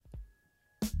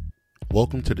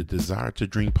Welcome to the Desire to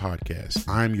Dream podcast.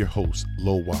 I'm your host,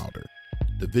 Lo Wilder.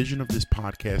 The vision of this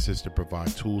podcast is to provide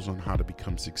tools on how to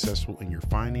become successful in your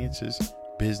finances,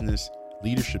 business,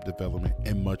 leadership development,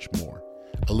 and much more.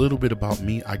 A little bit about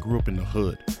me: I grew up in the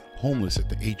hood, homeless at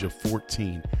the age of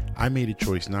 14. I made a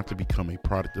choice not to become a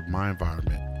product of my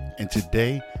environment. And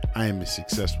today, I am a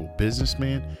successful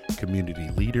businessman, community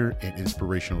leader, and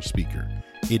inspirational speaker.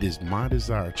 It is my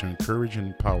desire to encourage and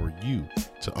empower you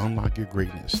to unlock your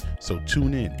greatness. So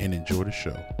tune in and enjoy the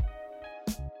show.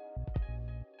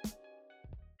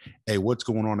 Hey, what's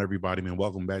going on, everybody, man?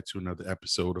 Welcome back to another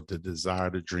episode of the Desire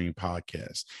to Dream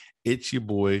podcast. It's your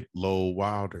boy, Lo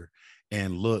Wilder.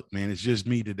 And look, man, it's just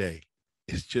me today.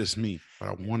 It's just me. But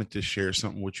I wanted to share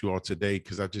something with you all today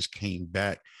because I just came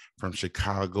back from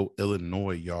Chicago,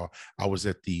 Illinois, y'all. I was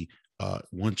at the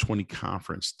 120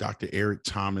 conference. Dr. Eric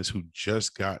Thomas, who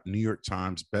just got New York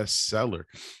Times bestseller.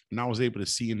 And I was able to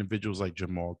see individuals like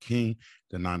Jamal King,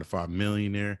 the 9 to 5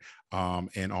 millionaire,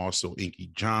 and also Inky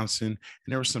Johnson. And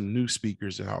there were some new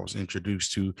speakers that I was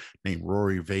introduced to named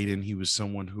Rory Vaden. He was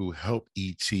someone who helped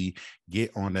ET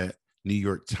get on that New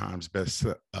York Times best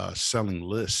selling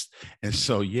list. And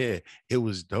so, yeah, it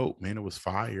was dope, man. It was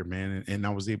fire, man. And I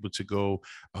was able to go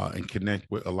and connect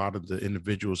with a lot of the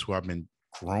individuals who I've been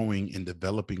growing and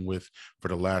developing with for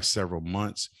the last several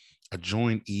months. I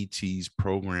joined ET's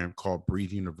program called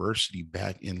Breathe University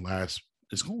back in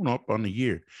it's going up on a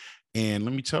year. And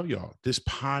let me tell y'all, this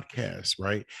podcast,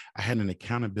 right? I had an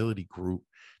accountability group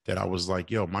that I was like,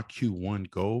 yo, my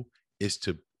Q1 goal is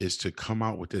to come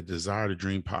out with the Desire to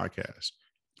Dream podcast.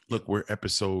 Look, we're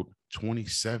episode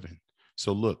 27.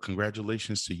 So look,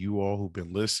 congratulations to you all who've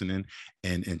been listening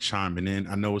and chiming in.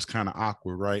 I know it's kind of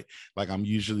awkward, right? Like I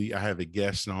have a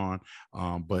guest on,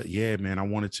 but yeah, man, I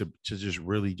wanted to just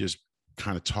really just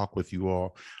kind of talk with you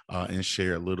all and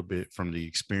share a little bit from the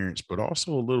experience, but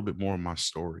also a little bit more of my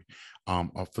story.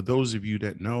 For those of you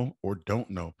that know or don't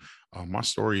know, my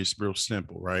story is real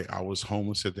simple, right? I was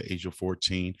homeless at the age of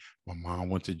 14. My mom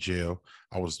went to jail.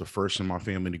 I was the first in my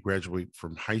family to graduate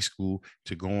from high school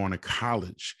to go on to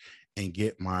college and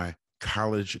get my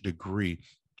college degree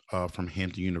from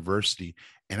Hampton University.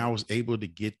 And I was able to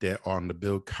get that on the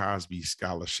Bill Cosby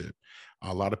scholarship.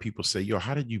 A lot of people say, yo,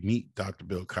 how did you meet Dr.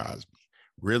 Bill Cosby?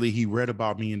 Really, he read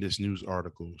about me in this news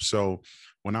article. So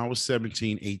when I was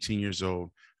 17, 18 years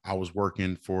old, I was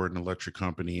working for an electric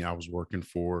company. I was working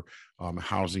for a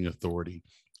housing authority,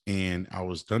 and I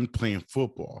was done playing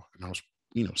football, and I was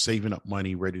saving up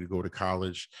money, ready to go to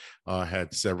college.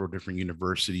 Had several different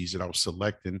universities that I was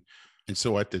selecting. And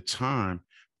so at the time,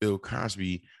 Bill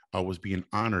Cosby was being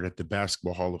honored at the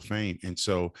Basketball Hall of Fame. And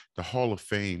so the Hall of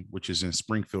Fame, which is in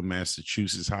Springfield,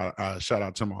 Massachusetts, shout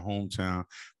out to my hometown,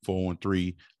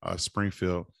 413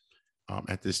 Springfield.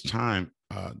 At this time,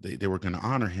 they were going to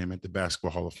honor him at the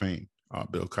Basketball Hall of Fame.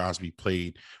 Bill Cosby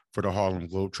played for the Harlem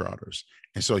Globetrotters.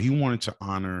 And so he wanted to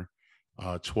honor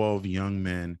 12 young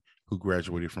men who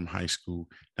graduated from high school.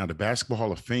 Now, the Basketball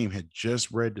Hall of Fame had just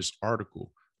read this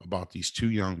article about these two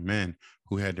young men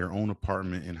who had their own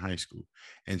apartment in high school.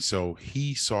 And so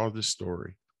he saw the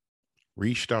story,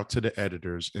 reached out to the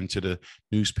editors and to the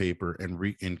newspaper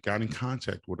and got in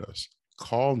contact with us,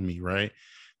 called me, right?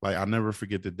 Like, I'll never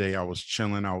forget the day I was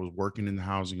chilling. I was working in the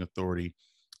housing authority,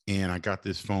 and I got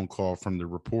this phone call from the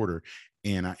reporter,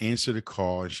 and I answered the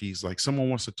call, and she's like, someone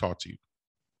wants to talk to you.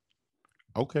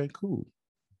 Okay, cool.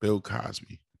 Bill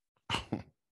Cosby.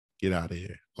 Get out of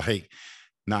here. Like,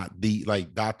 not the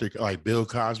like Bill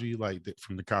Cosby,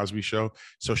 from the Cosby Show.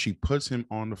 So she puts him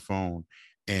on the phone,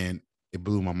 and it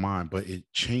blew my mind, but it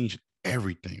changed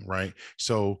everything, right?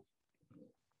 So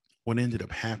what ended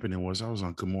up happening was I was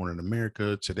on Good Morning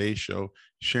America, Today's Show,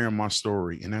 sharing my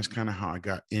story. And that's kind of how I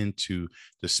got into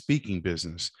the speaking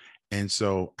business. And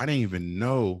so I didn't even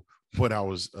know what I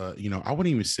was, I wouldn't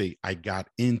even say I got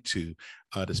into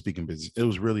the speaking business. It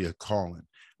was really a calling.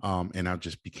 And I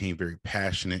just became very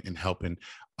passionate in helping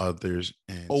others,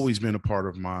 and always been a part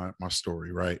of my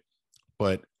story, right?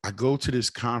 But I go to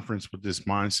this conference with this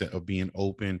mindset of being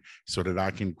open so that I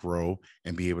can grow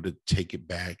and be able to take it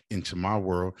back into my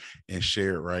world and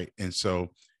share it, right? And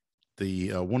so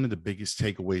the one of the biggest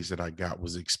takeaways that I got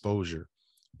was exposure.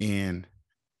 And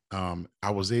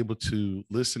I was able to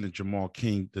listen to Jamal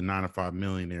King, the 9 to 5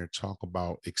 millionaire, talk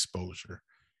about exposure.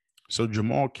 So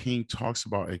Jamal King talks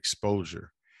about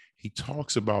exposure. He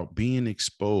talks about being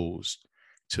exposed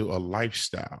to a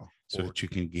lifestyle so that you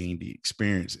can gain the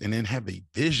experience and then have a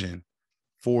vision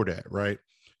for that, right?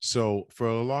 So for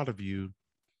a lot of you,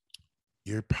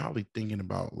 you're probably thinking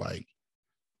about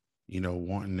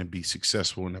wanting to be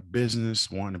successful in a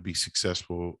business, wanting to be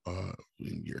successful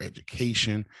in your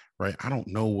education, right? I don't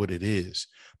know what it is,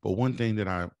 but one thing that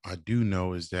I do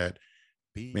know is that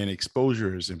man,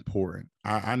 exposure is important.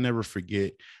 I never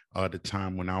forget the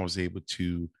time when I was able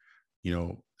to,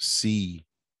 see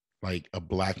like a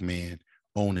black man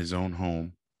own his own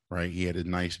home, right? He had a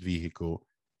nice vehicle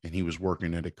and he was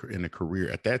working in a career.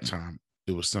 At that time,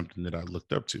 it was something that I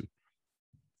looked up to.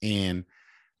 And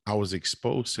I was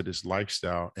exposed to this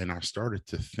lifestyle and I started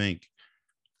to think,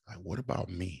 like, what about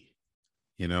me?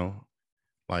 You know,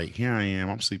 like here I am,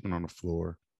 I'm sleeping on the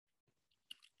floor.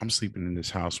 I'm sleeping in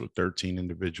this house with 13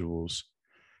 individuals.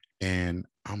 And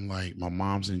I'm like, my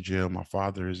mom's in jail, my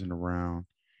father isn't around.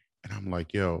 And I'm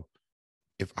like, yo,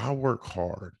 if I work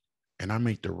hard and I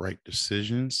make the right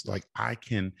decisions, like I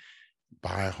can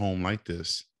buy a home like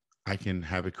this. I can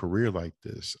have a career like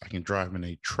this. I can drive in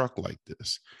a truck like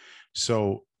this.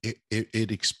 So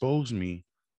it exposed me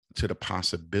to the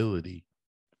possibility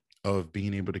of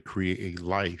being able to create a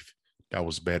life that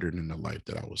was better than the life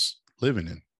that I was living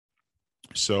in.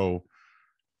 So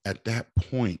at that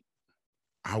point,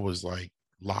 I was like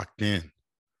locked in,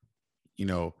 you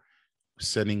know,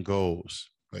 setting goals.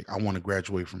 Like I want to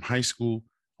graduate from high school.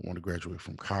 I want to graduate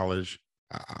from college.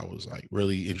 I was like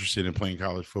really interested in playing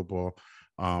college football.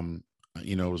 Um,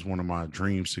 it was one of my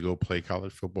dreams to go play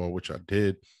college football, which I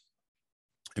did,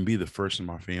 and be the first in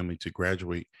my family to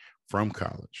graduate from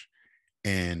college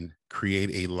and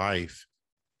create a life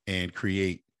and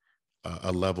create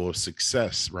a level of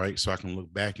success, right? So I can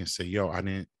look back and say, yo, I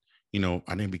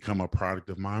didn't become a product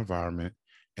of my environment.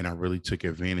 And I really took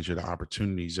advantage of the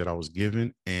opportunities that I was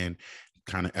given and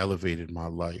kind of elevated my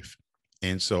life.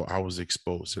 And so I was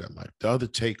exposed to that life. The other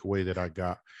takeaway that I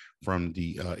got from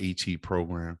the ET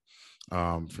program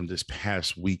from this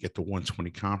past week at the 120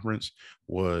 conference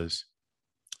was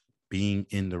being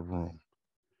in the room,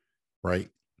 right?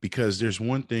 Because there's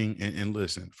one thing, and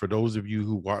listen, for those of you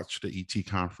who watch the ET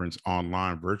conference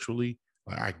online virtually,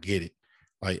 like I get it.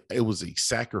 Like it was a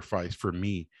sacrifice for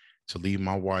me to leave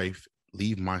my wife,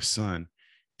 leave my son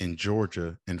in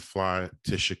Georgia and fly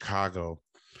to Chicago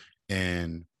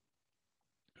and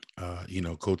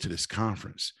go to this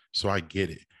conference. So I get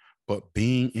it. But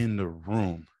being in the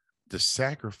room, the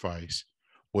sacrifice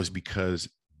was because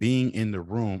being in the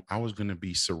room, I was going to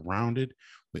be surrounded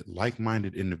with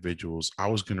like-minded individuals. I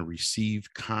was going to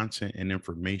receive content and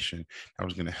information that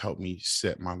was going to help me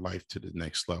set my life to the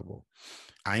next level.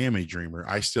 I am a dreamer.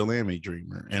 I still am a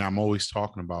dreamer. And I'm always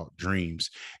talking about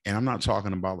dreams. And I'm not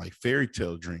talking about like fairy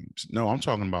tale dreams. No, I'm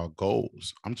talking about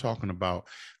goals. I'm talking about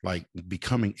like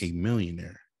becoming a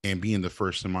millionaire and being the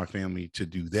first in my family to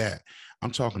do that.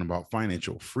 I'm talking about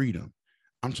financial freedom.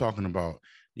 I'm talking about,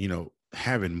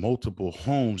 having multiple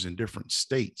homes in different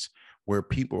states where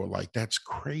people are like, that's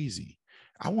crazy.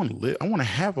 I want to live, I want to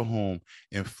have a home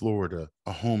in Florida,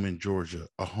 a home in Georgia,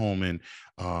 a home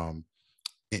um,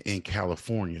 in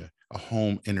California, a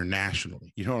home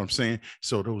internationally. You know what I'm saying?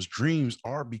 So those dreams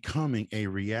are becoming a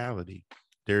reality.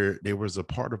 There was a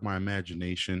part of my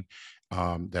imagination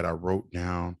that I wrote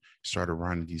down, started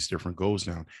writing these different goals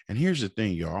down. And here's the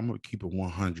thing, y'all, I'm going to keep it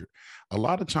 100. A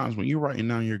lot of times when you're writing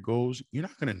down your goals, you're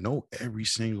not going to know every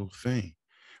single thing,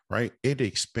 right? It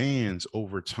expands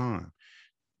over time.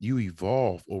 You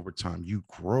evolve over time, you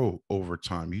grow over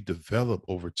time, you develop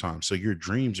over time. So your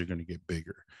dreams are going to get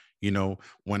bigger.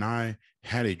 When I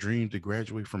had a dream to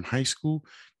graduate from high school,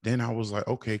 then I was like,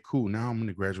 okay, cool. Now I'm going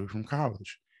to graduate from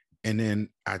college. And then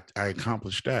I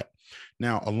accomplished that.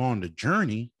 Now, along the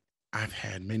journey, I've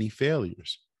had many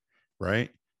failures, right?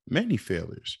 Many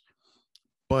failures,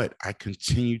 but I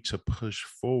continue to push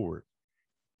forward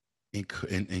and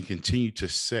continue to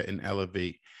set and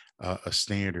elevate a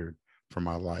standard for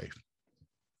my life.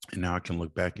 And now I can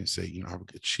look back and say, I've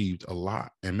achieved a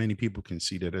lot. And many people can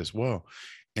see that as well.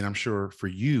 And I'm sure for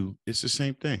you, it's the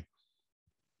same thing.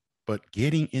 But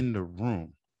getting in the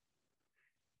room,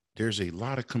 there's a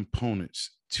lot of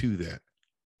components to that,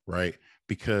 right?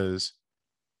 Because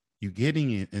you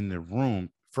getting in the room,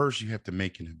 first you have to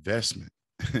make an investment.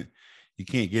 You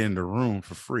can't get in the room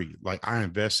for free. Like I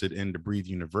invested in the Breathe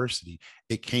University.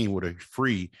 It came with a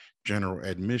free general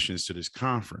admissions to this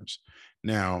conference.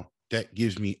 Now that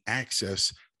gives me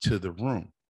access to the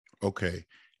room. Okay.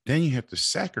 Then you have to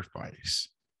sacrifice.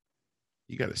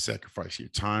 You got to sacrifice your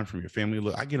time from your family.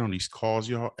 Look, I get on these calls,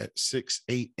 y'all, at 6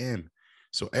 a.m.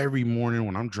 So every morning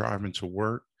when I'm driving to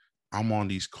work, I'm on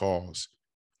these calls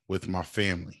with my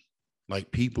family,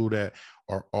 like people that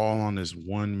are all on this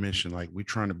one mission. Like we're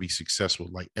trying to be successful.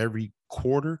 Like every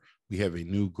quarter, we have a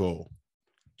new goal.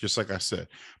 Just like I said,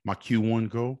 my Q1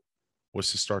 goal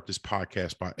was to start this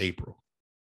podcast by April.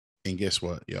 And guess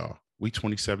what, y'all? We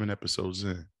 27 episodes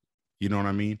in. You know what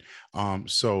I mean?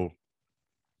 So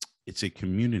it's a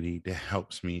community that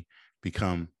helps me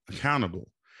become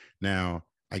accountable. Now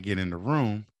I get in the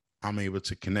room, I'm able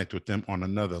to connect with them on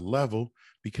another level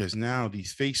because now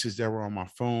these faces that were on my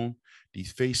phone,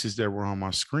 these faces that were on my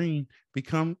screen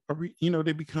become,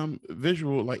 they become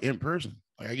visual, like in person.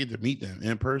 Like I get to meet them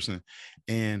in person,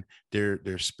 and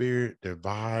their spirit, their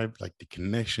vibe, like the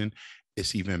connection,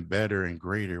 it's even better and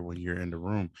greater when you're in the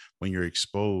room, when you're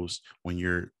exposed, when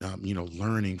you're,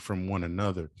 learning from one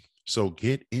another. So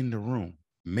get in the room,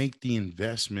 make the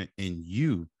investment in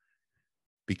you,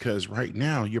 because right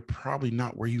now you're probably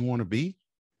not where you want to be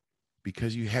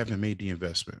because you haven't made the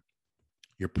investment.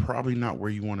 You're probably not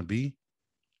where you want to be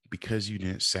because you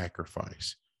didn't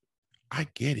sacrifice. I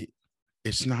get it.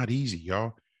 It's not easy,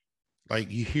 y'all. Like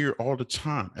you hear all the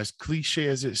time, as cliche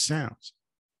as it sounds,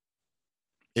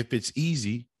 if it's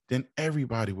easy, then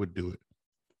everybody would do it.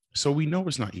 So we know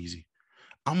it's not easy.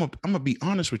 I'm gonna be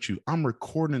honest with you. I'm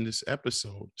recording this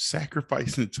episode,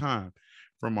 sacrificing time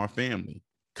from my family,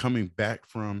 coming back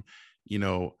from,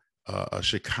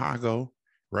 Chicago,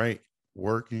 right?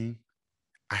 Working.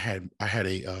 I had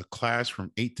a class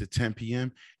from 8 to 10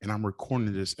 p.m. and I'm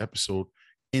recording this episode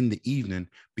in the evening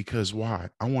because why?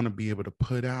 I want to be able to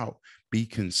put out, be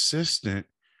consistent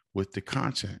with the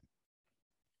content.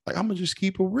 Like I'm gonna just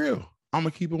keep it real. I'm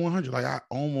gonna keep it 100. Like I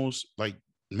almost like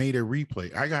made a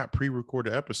replay. I got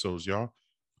pre-recorded episodes, y'all.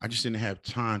 I just didn't have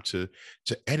time to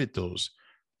edit those.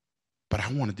 But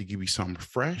I wanted to give you something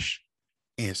fresh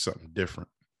and something different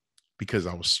because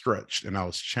I was stretched and I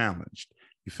was challenged.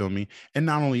 You feel me? And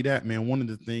not only that, man, one of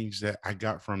the things that I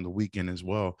got from the weekend as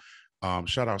well,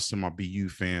 shout outs to my BU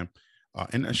fam.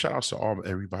 And shout outs to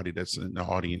everybody that's in the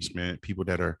audience, man, people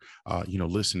that are,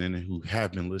 listening and who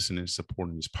have been listening,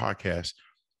 supporting this podcast.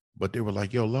 But they were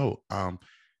like, yo, Lo,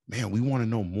 man, we want to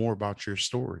know more about your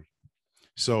story.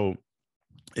 So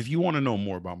if you want to know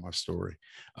more about my story,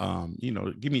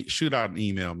 shoot out an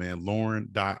email, man,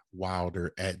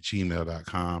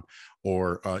 lauren.wilder@gmail.com,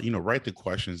 or, write the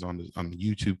questions on the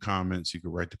YouTube comments. You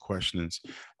can write the questions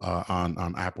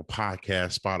on Apple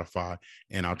Podcasts, Spotify,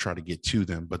 and I'll try to get to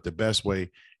them. But the best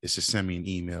way is to send me an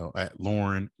email at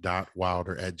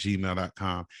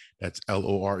lauren.wilder@gmail.com. That's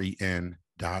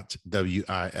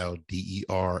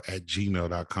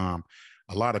LOREN.WILDER@gmail.com.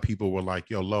 A lot of people were like,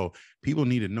 yo, Lo, people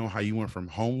need to know how you went from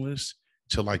homeless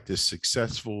to like this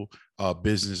successful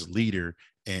business leader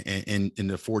and in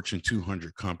the Fortune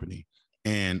 200 company.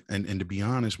 And to be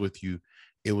honest with you,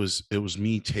 it was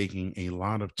me taking a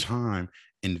lot of time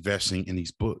investing in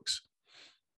these books.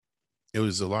 It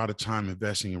was a lot of time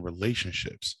investing in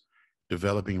relationships,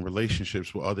 developing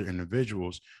relationships with other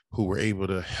individuals who were able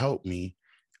to help me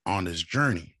on this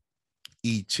journey.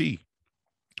 E.T.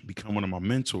 become one of my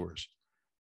mentors.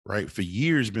 Right? For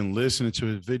years, been listening to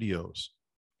his videos.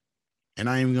 And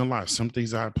I ain't even gonna lie, some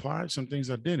things I applied, some things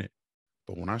I didn't.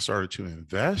 But when I started to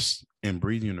invest in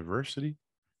Breathe University,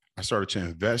 I started to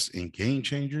invest in Game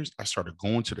Changers. I started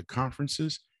going to the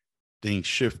conferences, things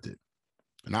shifted.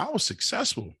 And I was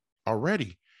successful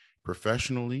already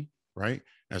professionally, right?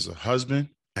 As a husband,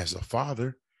 as a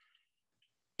father.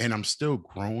 And I'm still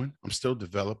growing. I'm still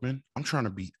developing. I'm trying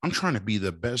to be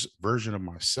the best version of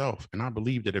myself. And I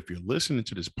believe that if you're listening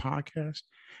to this podcast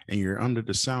and you're under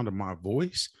the sound of my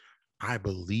voice, I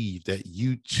believe that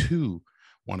you too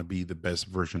want to be the best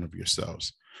version of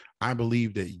yourselves. I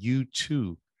believe that you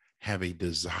too have a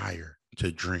desire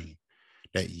to dream,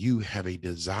 that you have a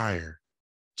desire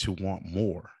to want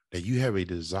more, that you have a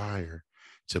desire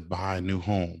to buy a new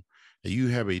home, that you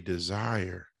have a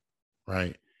desire,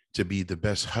 right, to be the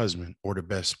best husband or the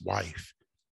best wife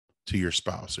to your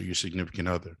spouse or your significant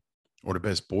other, or the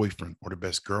best boyfriend or the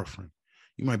best girlfriend.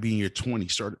 You might be in your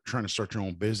 20s, trying to start your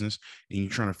own business, and you're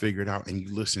trying to figure it out. And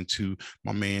you listen to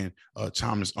my man,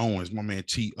 Thomas Owens, my man,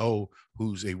 T.O.,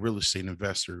 who's a real estate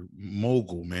investor,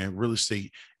 mogul, man, real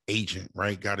estate agent,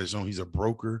 right? Got his own, he's a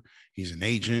broker, he's an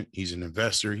agent, he's an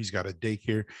investor, he's got a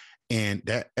daycare. And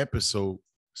that episode,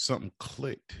 something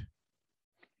clicked,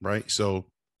 right? So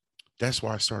that's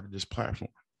why I started this platform.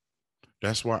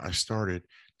 That's why I started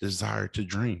Desire to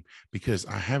Dream, because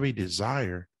I have a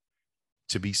desire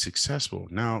to be successful.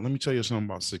 Now, let me tell you something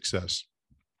about success.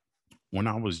 When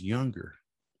I was younger,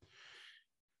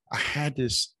 I had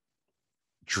this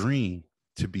dream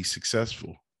to be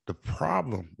successful. The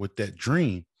problem with that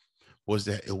dream was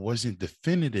that it wasn't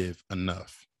definitive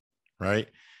enough, right?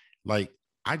 Like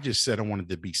I just said I wanted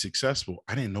to be successful.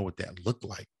 I didn't know what that looked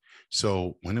like.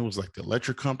 So when it was like the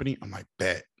electric company, I'm like,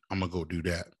 bet I'm gonna go do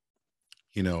that.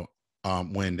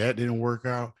 When that didn't work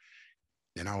out,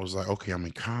 Then I was like, okay, I'm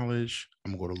in college.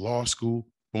 I'm gonna go to law school.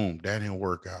 Boom, that didn't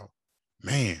work out.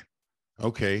 Man,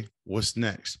 okay, what's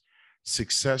next?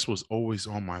 Success was always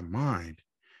on my mind.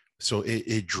 So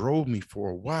it drove me for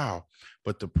a while.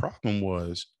 But the problem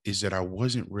is that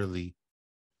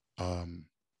um,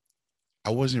 I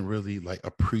wasn't really like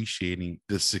appreciating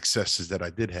the successes that I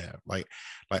did have. Like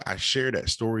I shared that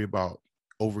story about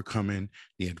overcoming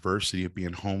the adversity of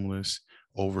being homeless,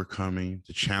 overcoming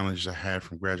the challenges I had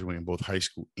from graduating both high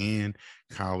school and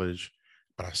college.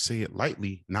 But I say it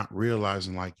lightly, not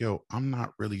realizing like, yo, I'm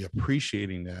not really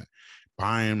appreciating that.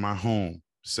 Buying my home,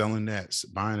 selling that,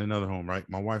 buying another home, right?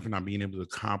 My wife and I being able to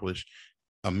accomplish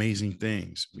amazing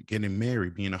things, getting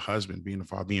married, being a husband, being a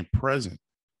father, being present.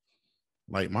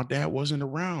 Like my dad wasn't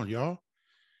around, y'all.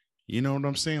 You know what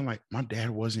I'm saying? Like my dad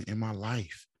wasn't in my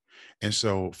life. And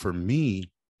so for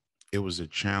me, it was a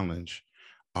challenge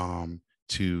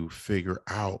to figure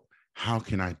out how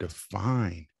can I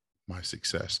define my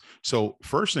success. So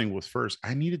first thing was first,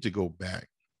 I needed to go back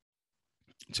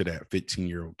to that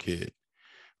 15-year-old kid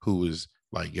who was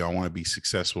like, yo, I want to be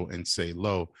successful and say,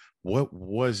 Lo, what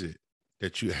was it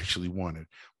that you actually wanted?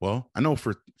 Well, I know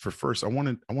for first, I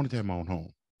wanted to have my own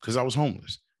home because I was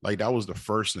homeless. Like that was the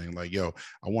first thing. Like, yo,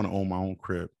 I want to own my own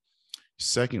crib.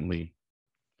 Secondly,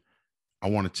 I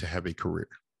wanted to have a career.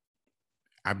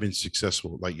 I've been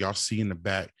successful. Like y'all see in the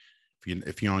back,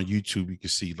 if you're on YouTube, you can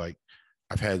see like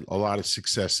I've had a lot of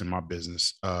success in my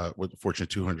business with the Fortune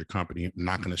 200 company. I'm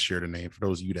not going to share the name. For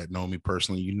those of you that know me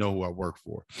personally, you know who I work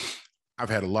for. I've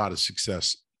had a lot of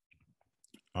success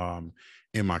um,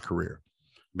 in my career,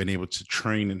 been able to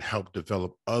train and help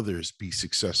develop others be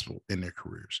successful in their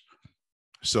careers.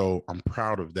 So I'm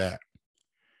proud of that.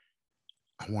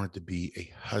 I wanted to be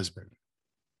a husband.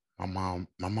 My mom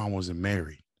wasn't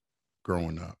married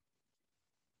growing up.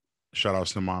 Shout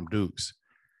outs to Mom Dukes.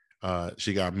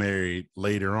 She got married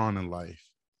later on in life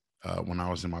when I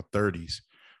was in my 30s,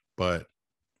 but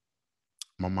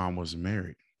my mom wasn't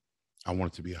married. I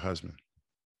wanted to be a husband.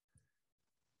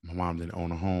 My mom didn't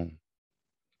own a home.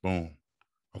 Boom.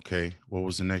 Okay. What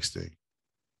was the next thing?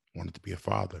 I wanted to be a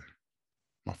father.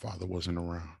 My father wasn't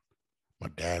around. My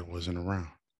dad wasn't around.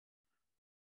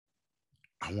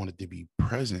 I wanted to be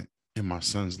present in my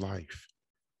son's life.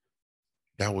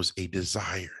 That was a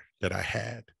desire that I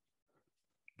had.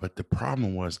 But the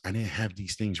problem was I didn't have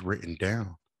these things written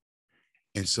down.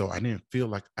 And so I didn't feel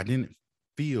like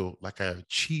I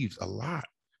achieved a lot.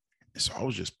 And so I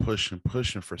was just pushing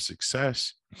for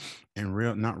success and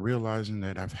not realizing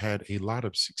that I've had a lot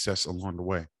of success along the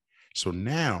way. So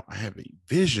now I have a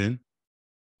vision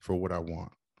for what I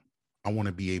want. I want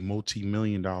to be a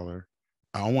multi-million dollar.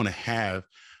 I want to have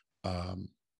um,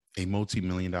 a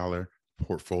multi-million dollar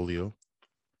portfolio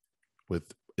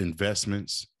with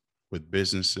investments, with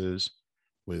businesses,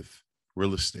 with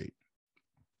real estate.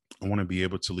 I want to be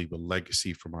able to leave a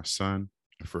legacy for my son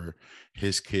and for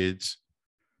his kids.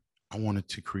 I wanted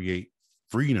to create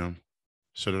freedom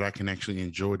so that I can actually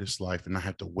enjoy this life and not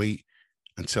have to wait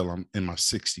until I'm in my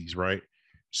 60s, right?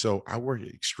 So I worked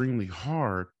extremely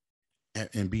hard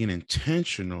and being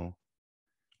intentional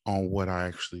on what I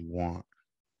actually want.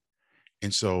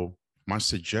 And so my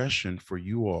suggestion for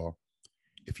you all,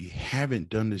 if you haven't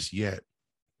done this yet,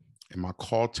 and my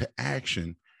call to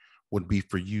action would be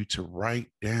for you to write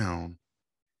down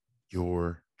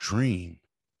your dream,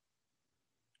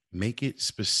 make it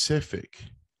specific,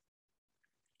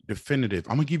 definitive.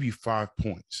 I'm going to give you 5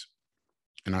 points.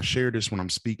 And I share this when I'm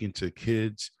speaking to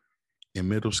kids in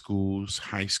middle schools,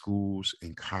 high schools,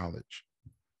 and college.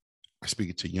 I speak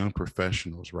it to young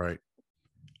professionals, right?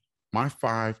 My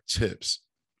 5 tips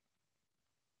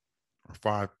or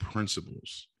 5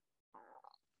 principles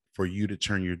for you to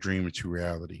turn your dream into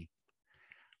reality.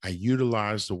 I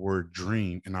utilize the word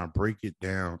dream and I break it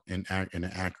down in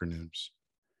the acronyms.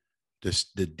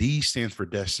 The D stands for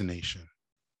destination.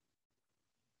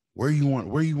 Where you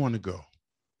want to go?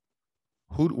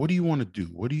 What do you want to do?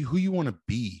 Who you want to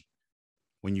be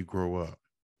when you grow up?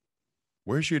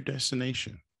 Where's your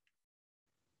destination?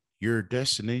 Your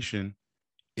destination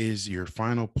is your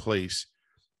final place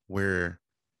where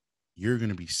you're going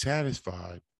to be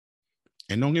satisfied.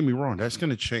 And don't get me wrong, that's going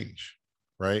to change,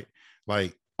 right?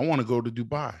 Like, I want to go to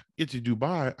Dubai. Get to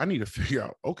Dubai, I need to figure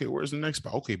out, okay, where's the next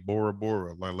spot? Okay, Bora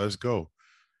Bora, like, let's go.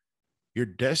 Your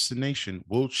destination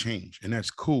will change, and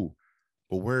that's cool.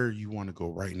 But where you want to go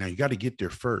right now, you got to get there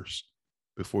first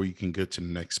before you can get to the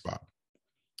next spot.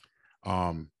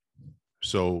 Um,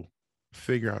 so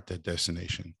figure out that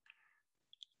destination.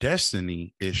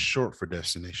 Destiny is short for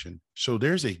destination. So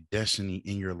there's a destiny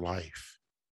in your life.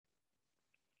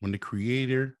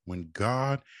 When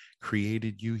God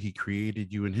created you, he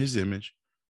created you in his image.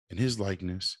 in his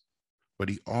likeness, but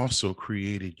he also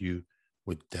created you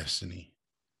with destiny,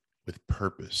 with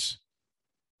purpose.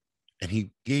 And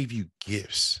he gave you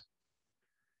gifts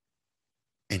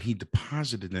and he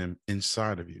deposited them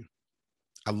inside of you.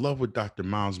 I love what Dr.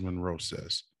 Miles Monroe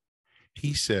says.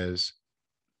 He says,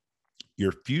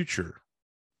 your future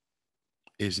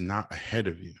is not ahead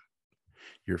of you.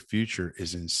 Your future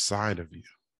is inside of you.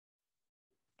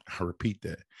 I repeat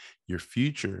that. Your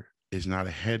future is not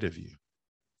ahead of you.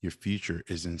 Your future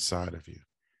is inside of you.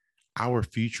 Our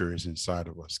future is inside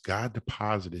of us. God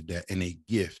deposited that in a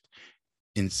gift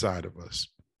inside of us.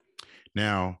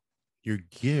 Now, your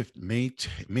gift may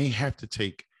have to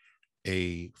take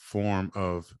a form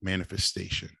of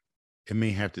manifestation. It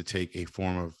may have to take a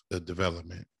form of a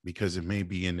development because it may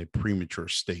be in a premature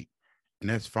state, and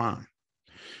that's fine.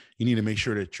 You need to make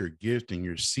sure that your gift and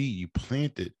your seed, you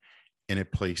plant it in a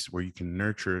place where you can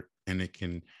nurture it and it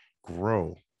can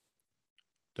grow.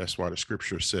 That's why the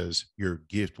scripture says your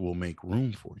gift will make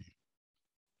room for you.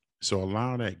 So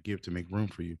allow that gift to make room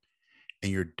for you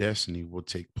and your destiny will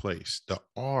take place. The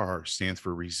R stands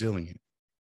for resilient.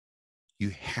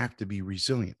 You have to be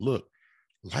resilient. Look,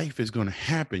 life is going to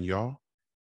happen, y'all.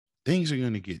 Things are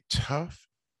going to get tough.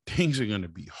 Things are going to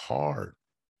be hard.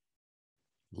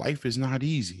 Life is not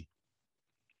easy.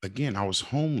 Again, I was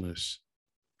homeless.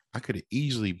 I could have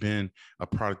easily been a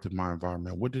product of my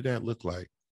environment. What did that look like?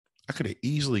 I could have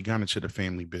easily gone into the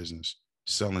family business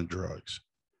selling drugs,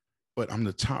 but I'm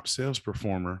the top sales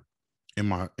performer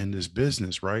in this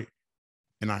business, right?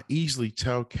 And I easily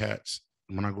tell cats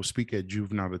when I go speak at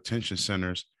juvenile detention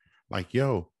centers, like,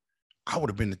 yo, I would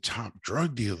have been the top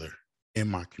drug dealer in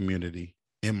my community,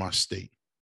 in my state,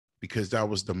 because that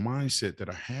was the mindset that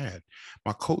I had.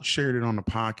 My coach shared it on the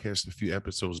podcast a few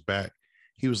episodes back.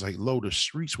 He was like, Lo, the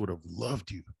streets would have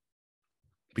loved you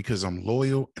because I'm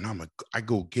loyal and I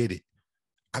go get it.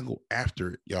 I go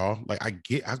after it, y'all.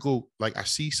 Like I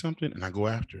see something and I go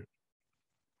after it.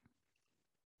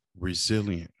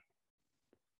 Resilient.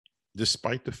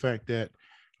 Despite the fact that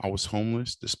I was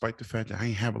homeless, despite the fact that I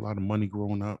didn't have a lot of money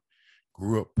growing up,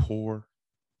 grew up poor,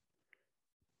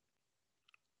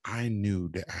 I knew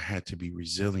that I had to be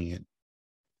resilient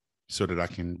so that I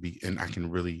can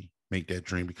really make that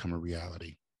dream become a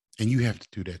reality. And you have to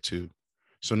do that too.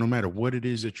 So no matter what it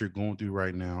is that you're going through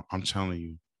right now, I'm telling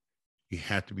you, you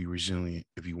have to be resilient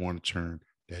if you want to turn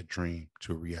that dream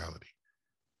to a reality.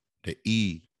 The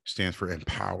E stands for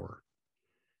empower.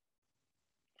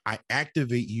 I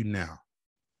activate you now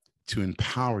to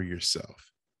empower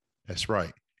yourself. That's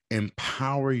right.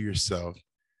 Empower yourself.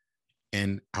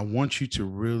 And I want you to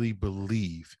really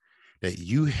believe that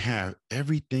you have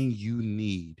everything you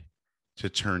need to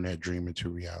turn that dream into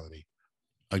reality.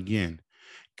 Again,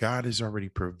 God has already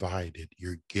provided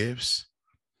your gifts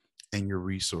and your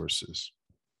resources.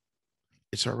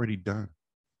 It's already done.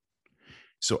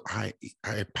 So I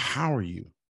empower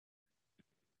you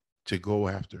to go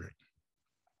after it.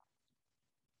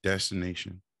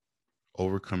 Destination,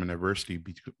 overcoming adversity,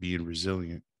 being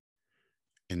resilient,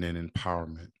 and then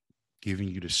empowerment, giving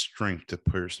you the strength to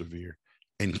persevere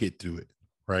and get through it,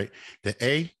 right? The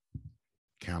A,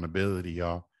 accountability,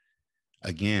 y'all.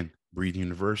 Again, Breathe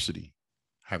University,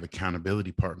 have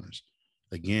accountability partners.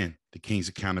 Again, the King's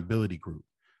Accountability Group.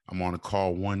 I'm on a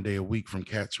call one day a week from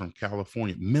cats from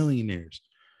California, millionaires,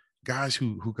 guys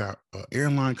who got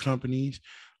airline companies,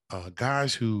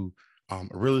 guys who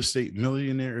real estate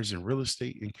millionaires in real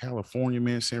estate in California,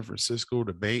 man, San Francisco,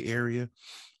 the Bay Area,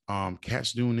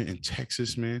 cats doing it in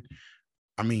Texas, man.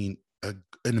 I mean, an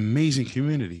amazing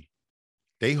community.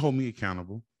 They hold me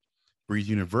accountable. Breathe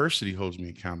University holds me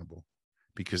accountable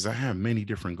because I have many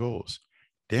different goals.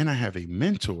 Then I have a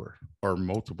mentor or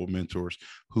multiple mentors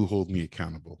who hold me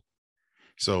accountable.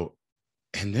 So,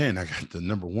 and then I got the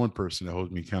number one person that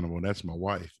holds me accountable, and that's my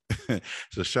wife.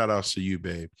 So shout outs to you,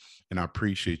 babe. And I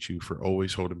appreciate you for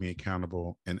always holding me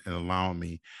accountable and allowing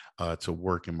me to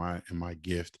work in my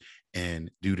gift and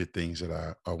do the things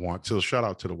that I want. So shout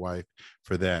out to the wife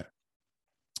for that.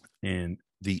 And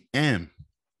the M,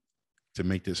 to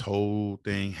make this whole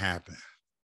thing happen.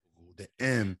 The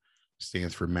M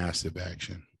stands for massive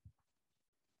action.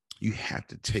 You have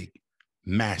to take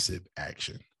massive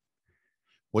action.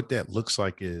 What that looks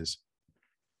like is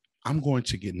I'm going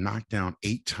to get knocked down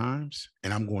 8 times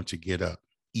and I'm going to get up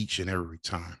each and every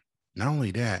time. Not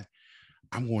only that,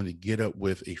 I'm going to get up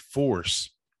with a force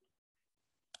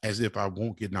as if I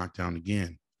won't get knocked down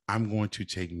again. I'm going to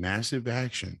take massive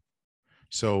action.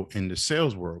 So in the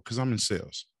sales world, because I'm in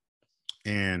sales,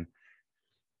 and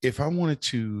if I wanted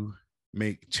to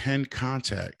make 10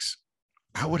 contacts,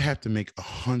 I would have to make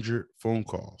 100 phone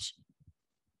calls.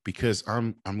 because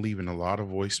I'm leaving a lot of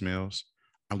voicemails.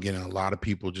 I'm getting a lot of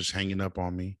people just hanging up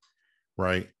on me,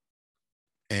 right?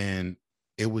 And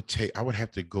I would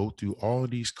have to go through all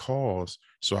of these calls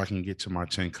so I can get to my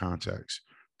 10 contacts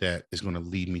that is going to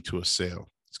lead me to a sale.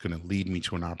 It's going to lead me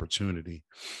to an opportunity.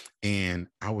 And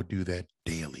I would do that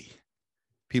daily.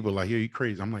 People are like, yeah, you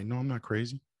crazy. I'm like, no, I'm not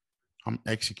crazy. I'm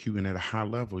executing at a high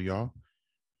level, y'all.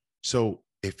 So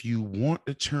if you want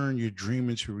to turn your dream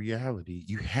into reality,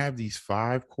 you have these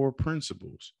 5 core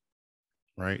principles,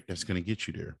 right? That's going to get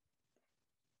you there.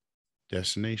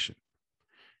 Destination.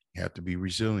 You have to be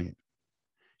resilient.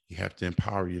 You have to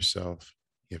empower yourself.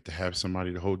 You have to have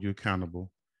somebody to hold you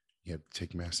accountable. You have to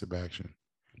take massive action.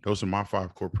 Those are my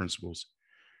 5 core principles.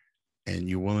 And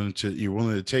you're willing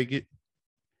to take it.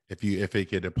 If it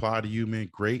could apply to you, man,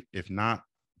 great. If not,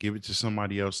 give it to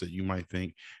somebody else that you might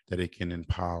think that it can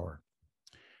empower.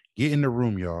 Get in the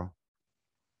room, y'all.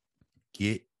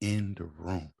 Get in the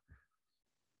room.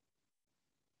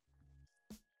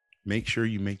 Make sure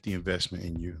you make the investment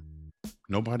in you.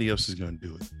 Nobody else is going to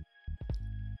do it.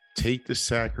 Take the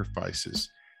sacrifices.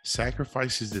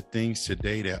 Sacrifices the things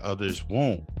today that others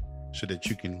won't, so that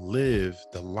you can live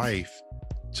the life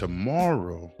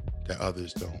tomorrow that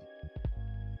others don't.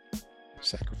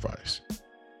 Sacrifice.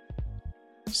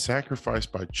 Sacrifice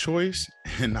by choice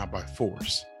and not by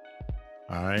force.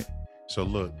 All right. So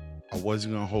look, I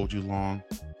wasn't going to hold you long.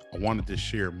 I wanted to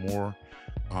share more.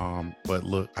 But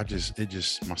look,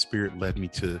 my spirit led me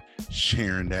to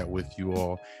sharing that with you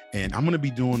all. And I'm going to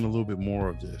be doing a little bit more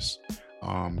of this,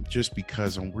 just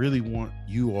because I really want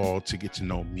you all to get to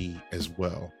know me as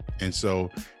well. And so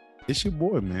it's your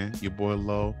boy, man, your boy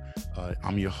Lo.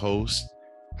 I'm your host.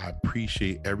 I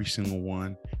appreciate every single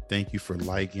one. Thank you for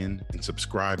liking and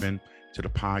subscribing to the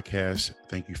podcast.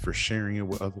 Thank you for sharing it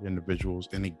with other individuals.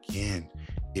 And again,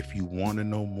 if you want to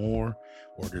know more,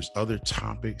 or there's other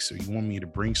topics, or you want me to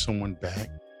bring someone back,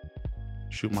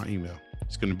 shoot my email.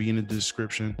 It's going to be in the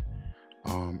description.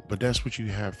 But that's what you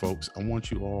have, folks. I want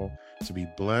you all to be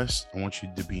blessed. I want you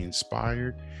to be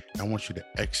inspired. I want you to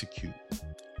execute.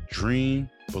 Dream,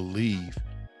 believe,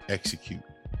 execute.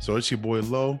 So it's your boy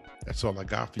Lo. That's all I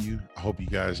got for you. I hope you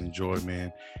guys enjoy,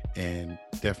 man. And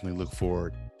definitely look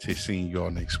forward to seeing you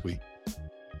all next week.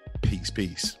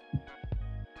 Peace.